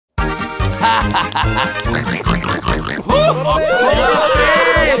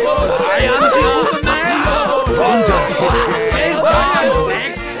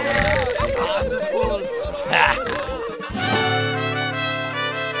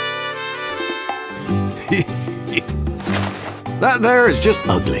That there is just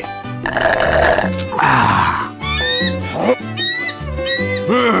ugly.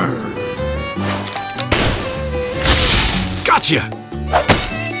 Gotcha!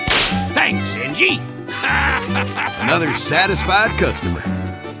 Thanks, NG. Another satisfied customer.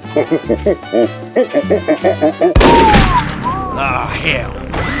 Oh, hell.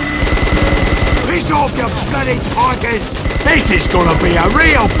 Piss off, you bloody tigers! This is gonna be a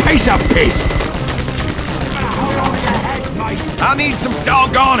real piece of piss! I need some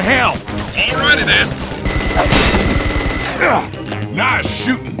doggone help. Alrighty then. Nice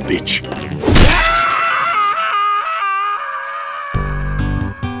shooting, bitch.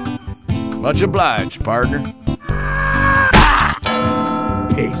 Much obliged, partner.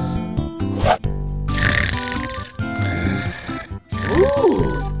 Peace.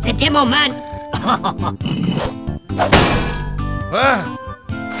 Ooh, the demo man.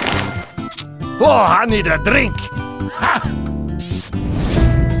 Oh, I need a drink.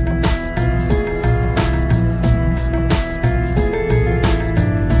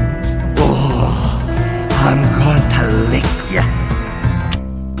 I'm going to lick you.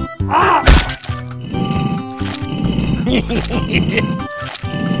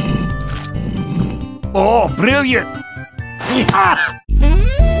 Oh, brilliant.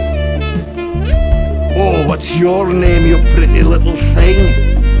 Oh, what's your name, you pretty little thing?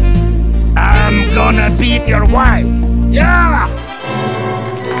 I'm gonna beat your wife. Yeah!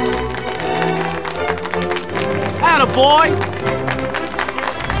 Attaboy!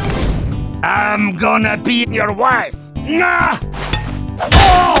 I'm gonna beat your wife. Nah!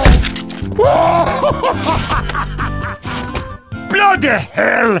 Oh! Bloody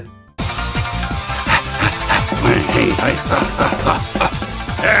hell!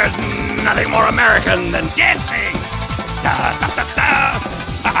 There's nothing more American than dancing! Da, da, da, da.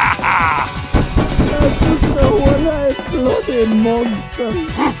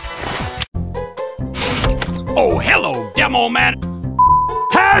 Oh, hello, demo man!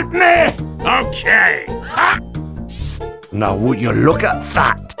 Help me! Okay. Ha! Now would you look at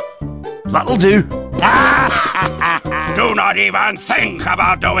that? That'll do. Do not even think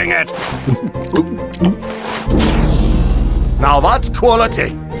about doing it. Now that's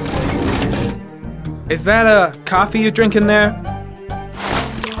quality. Is that a coffee you're drinking there?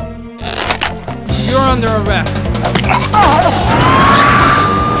 You're under arrest.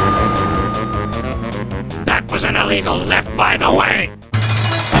 That was an illegal left, by the way.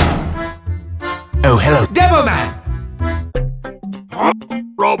 Oh, hello. Demo man!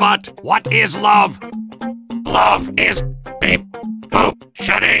 Robot, what is love? Love is beep, boop,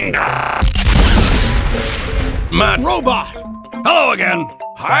 shutting down. Man. Robot! Hello again.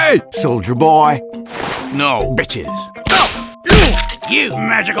 Hi, soldier boy. No, bitches. Oh, you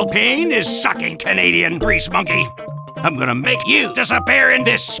magical pain is sucking Canadian grease monkey. I'm gonna make you disappear in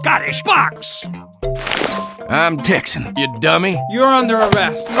this Scottish box. I'm Texan, you dummy. You're under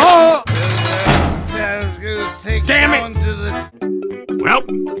arrest. Oh! Damn it! Well,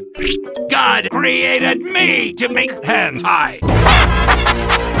 God created me to make hands high.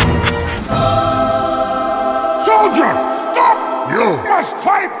 Soldier, stop! You must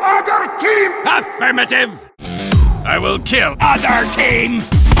fight other team! Affirmative! I will kill other team!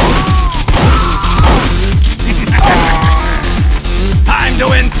 Time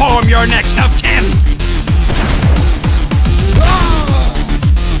to inform your next of kin!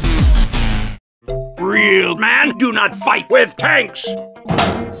 Real man do not fight with tanks!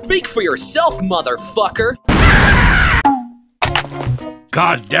 Speak for yourself, motherfucker!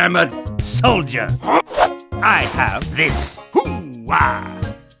 God damn it, soldier! I have this. Hoo-wah!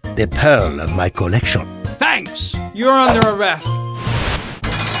 The pearl of my collection. Thanks! You're under arrest.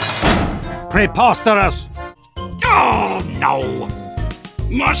 Preposterous! Oh, no!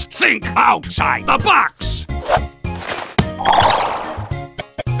 Must think outside the box!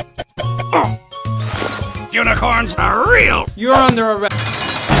 Oh. Unicorns are real! You're under arrest.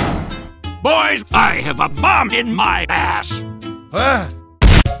 Boys, I have a bomb in my ass!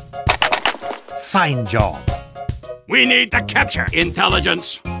 Fine job. We need to capture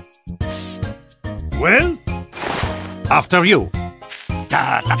intelligence. Well, after you.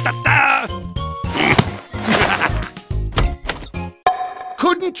 Da, da, da, da.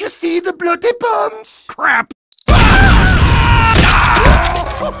 Couldn't you see the bloody bombs? Crap!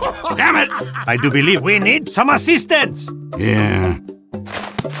 Damn it! I do believe we need some assistance. Yeah.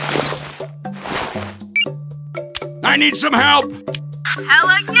 I need some help.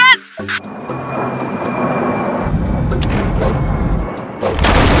 Hella yes!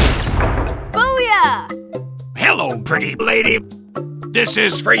 Booyah! Hello, pretty lady. This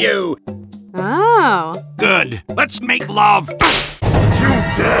is for you. Oh. Good. Let's make love. You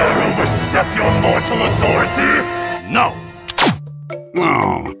dare overstep your mortal authority? No.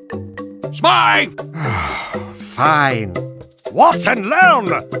 Oh. Spy! Fine. Watch and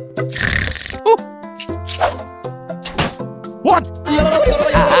learn! What?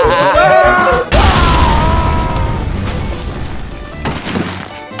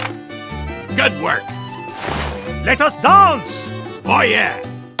 Good work. Let us dance! Oh, yeah.